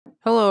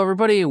Hello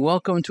everybody,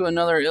 welcome to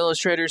another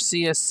Illustrator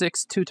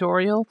CS6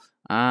 tutorial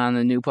on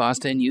the New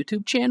Boston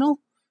YouTube channel.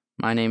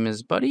 My name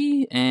is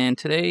Buddy, and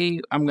today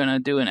I'm going to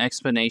do an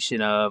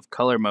explanation of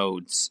color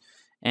modes.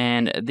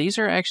 And these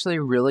are actually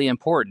really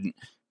important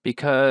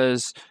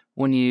because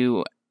when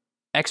you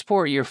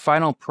export your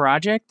final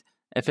project,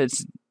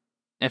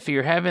 if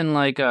you're having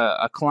like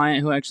a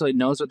client who actually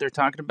knows what they're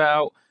talking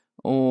about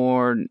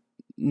or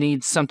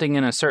needs something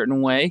in a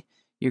certain way,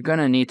 you're going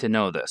to need to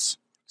know this.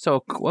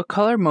 So what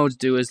color modes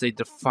do is they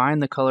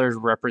define the colors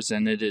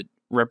represented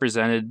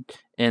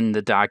in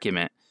the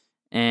document.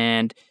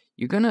 And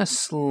you're going to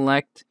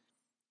select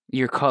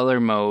your color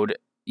mode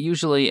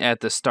usually at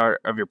the start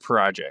of your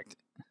project.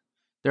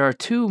 There are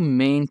two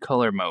main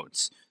color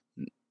modes,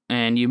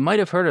 and you might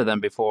have heard of them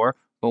before,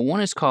 but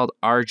one is called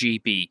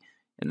RGB,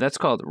 and that's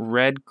called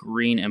red,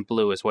 green, and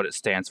blue is what it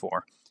stands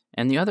for.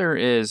 And the other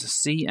is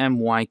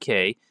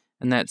CMYK,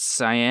 and that's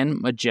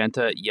cyan,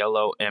 magenta,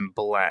 yellow, and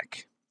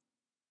black.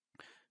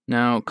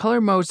 Now,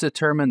 color modes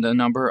determine the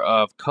number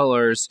of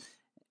colors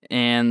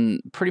and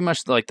pretty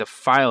much like the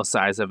file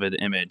size of an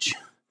image.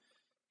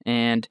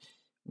 And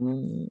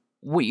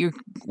what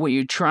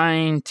you're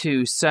trying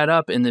to set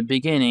up in the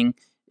beginning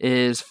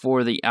is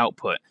for the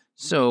output.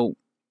 So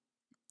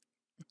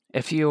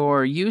if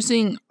you're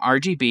using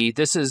RGB,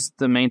 this is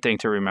the main thing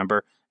to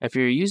remember. If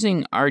you're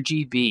using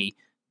RGB,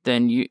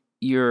 then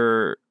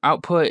your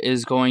output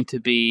is going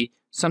to be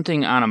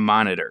something on a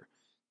monitor.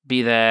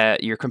 Be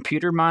that your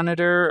computer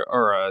monitor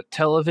or a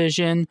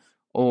television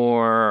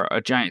or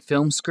a giant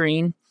film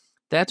screen,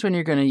 that's when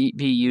you're going to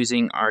be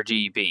using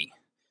RGB.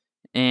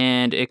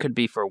 And it could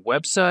be for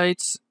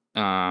websites,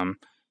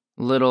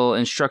 little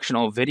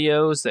instructional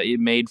videos that you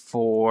made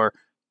for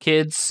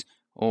kids,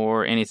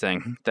 or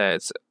anything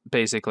that's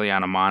basically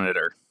on a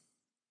monitor.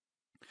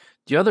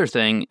 The other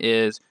thing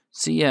is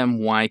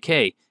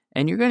CMYK,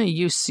 and you're going to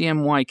use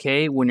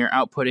CMYK when you're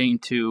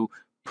outputting to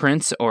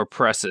prints or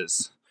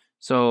presses.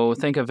 So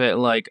think of it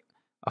like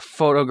a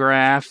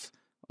photograph,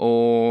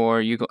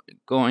 or you're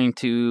going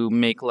to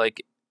make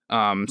like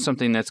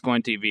something that's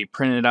going to be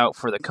printed out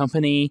for the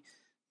company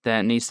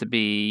that needs to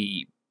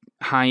be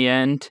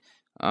high-end.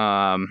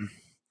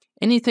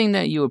 Anything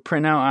that you would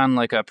print out on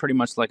like pretty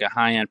much like a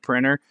high-end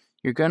printer,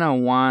 you're going to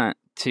want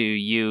to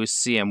use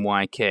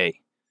CMYK.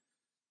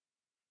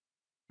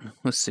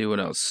 Let's see what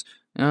else.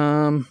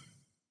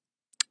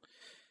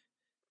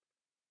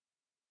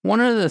 One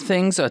of the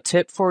things, a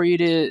tip for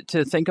you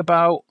to think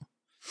about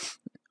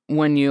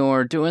when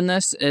you're doing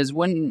this is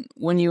when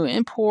you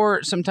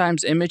import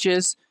sometimes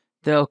images,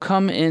 they'll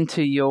come in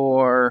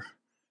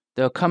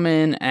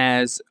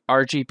as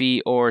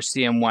RGB or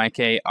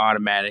CMYK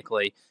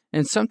automatically.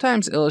 And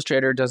sometimes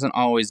Illustrator doesn't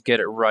always get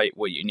it right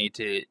what you need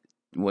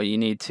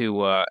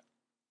to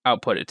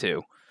output it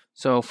to.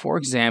 So for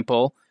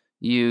example,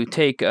 you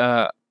take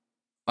a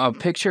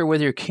picture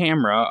with your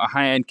camera, a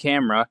high-end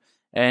camera,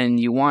 and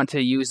you want to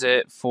use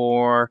it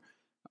for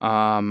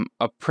a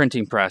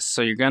printing press.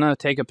 So you're gonna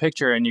take a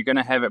picture and you're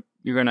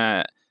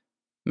gonna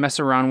mess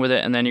around with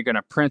it, and then you're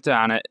gonna print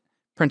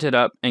it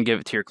up, and give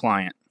it to your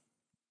client.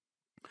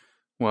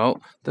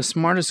 Well, the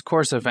smartest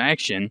course of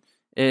action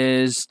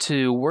is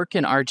to work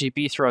in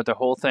RGB throughout the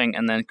whole thing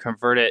and then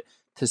convert it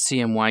to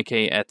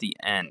CMYK at the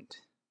end.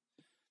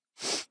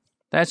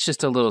 That's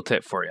just a little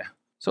tip for you.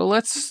 So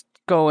let's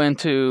go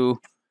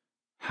into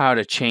how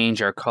to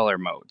change our color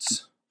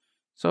modes.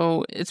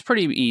 So it's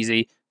pretty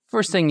easy.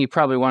 First thing you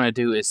probably want to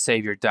do is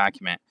save your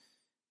document.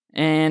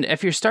 And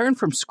if you're starting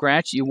from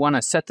scratch, you want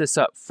to set this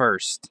up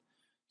first.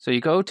 So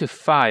you go to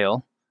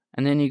File,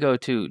 and then you go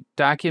to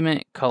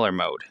Document Color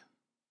Mode.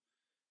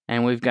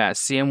 And we've got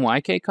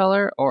CMYK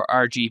color or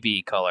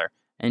RGB color.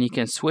 And you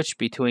can switch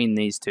between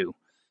these two.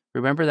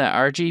 Remember that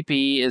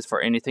RGB is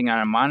for anything on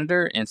a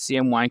monitor, and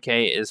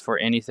CMYK is for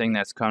anything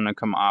that's going to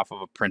come off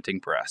of a printing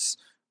press.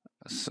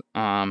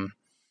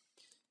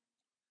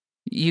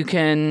 You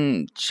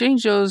can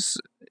change those.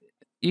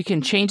 You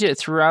can change it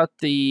throughout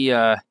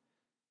throughout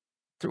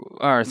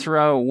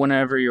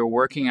whenever you're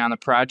working on the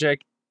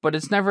project, but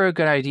it's never a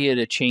good idea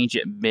to change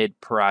it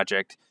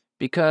mid-project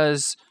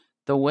because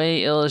the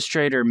way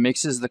Illustrator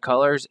mixes the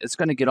colors, it's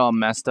going to get all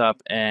messed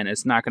up, and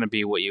it's not going to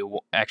be what you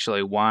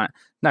actually want.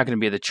 Not going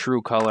to be the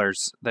true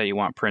colors that you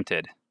want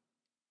printed.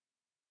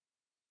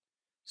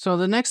 So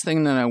the next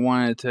thing that I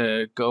wanted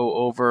to go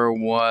over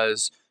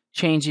was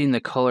changing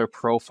the color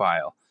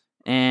profile.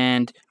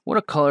 And what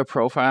a color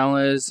profile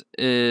is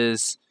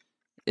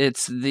it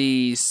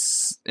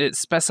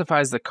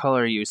specifies the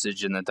color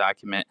usage in the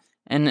document,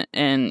 and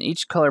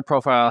each color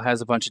profile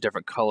has a bunch of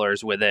different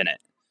colors within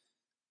it.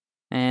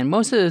 And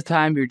most of the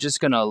time you're just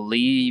gonna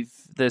leave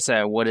this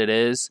at what it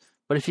is,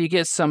 but if you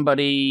get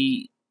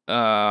somebody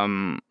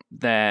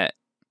that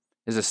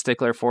is a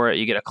stickler for it,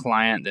 you get a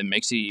client that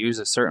makes you use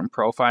a certain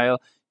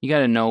profile, you got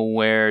to know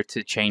where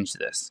to change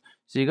this.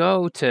 So you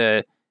go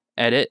to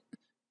Edit,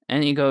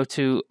 and you go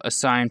to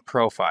Assign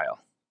Profile.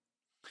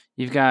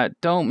 You've got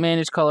Don't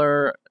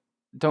color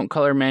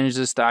manage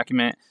this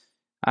document.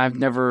 I've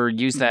never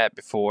used that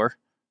before.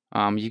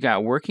 You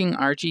got Working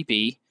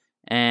RGB,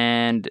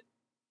 and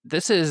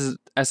this is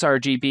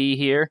sRGB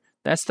here.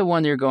 That's the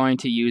one you're going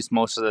to use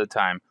most of the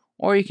time.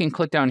 Or you can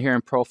click down here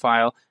in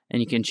Profile,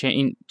 and you can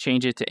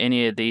change it to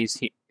any of these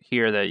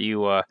here that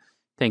you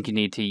think you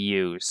need to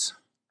use.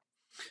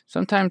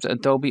 Sometimes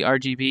Adobe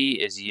RGB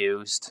is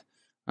used.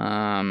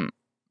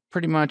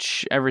 Pretty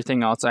much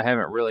everything else I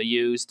haven't really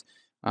used.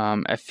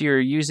 If you're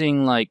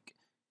using, like,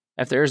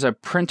 if there's a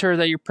printer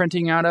that you're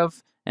printing out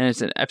of, and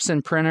it's an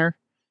Epson printer,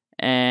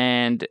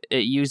 and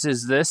it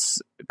uses this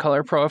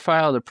color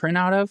profile to print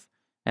out of,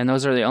 and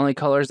those are the only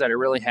colors that it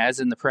really has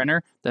in the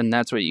printer, then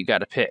that's what you got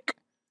to pick.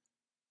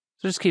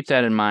 So just keep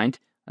that in mind.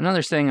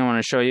 Another thing I want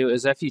to show you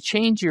is if you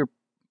change your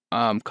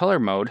color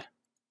mode,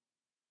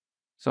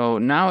 so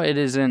now it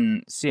is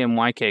in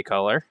CMYK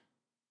color,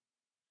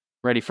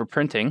 ready for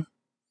printing,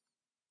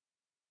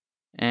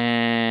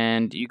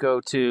 and you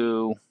go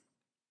to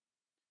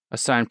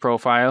Assign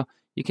Profile,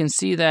 you can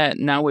see that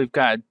now we've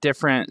got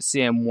different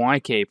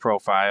CMYK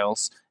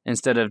profiles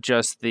instead of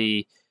just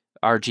the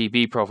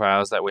RGB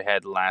profiles that we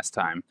had last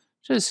time.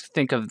 Just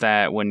think of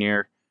that when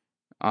you're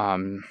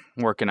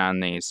working on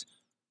these.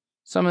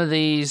 Some of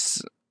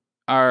these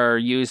are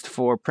used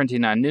for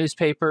printing on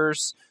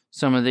newspapers.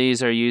 Some of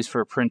these are used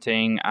for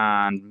printing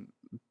on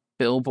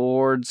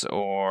billboards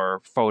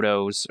or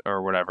photos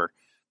or whatever.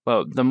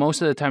 But the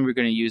most of the time, you're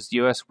going to use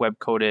US Web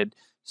Coded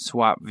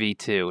Swap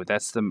V2.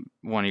 That's the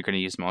one you're going to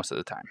use most of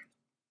the time.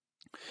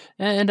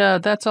 And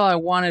that's all I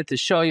wanted to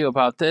show you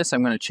about this.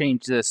 I'm going to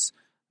change this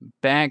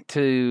back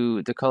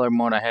to the color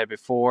mode I had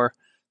before.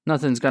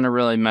 Nothing's going to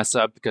really mess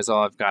up because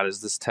all I've got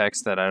is this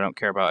text that I don't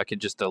care about. I could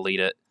just delete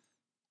it.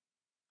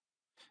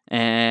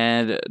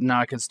 And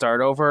now I can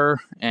start over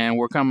and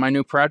work on my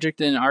new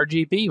project in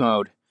RGB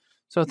mode.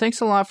 So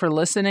thanks a lot for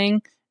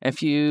listening.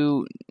 If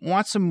you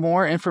want some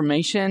more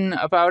information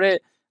about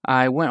it,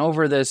 I went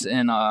over this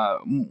in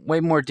way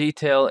more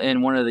detail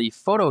in one of the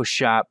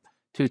Photoshop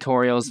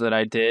tutorials that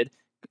I did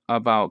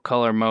about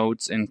color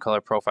modes and color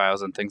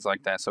profiles and things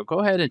like that. So go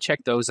ahead and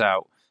check those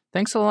out.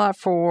 Thanks a lot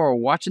for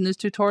watching this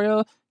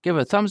tutorial. Give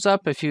a thumbs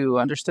up if you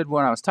understood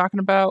what I was talking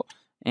about.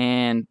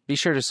 And be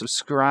sure to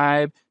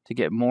subscribe to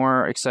get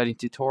more exciting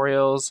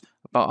tutorials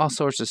about all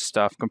sorts of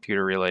stuff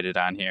computer related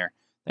on here.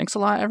 Thanks a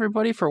lot,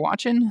 everybody, for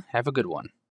watching. Have a good one.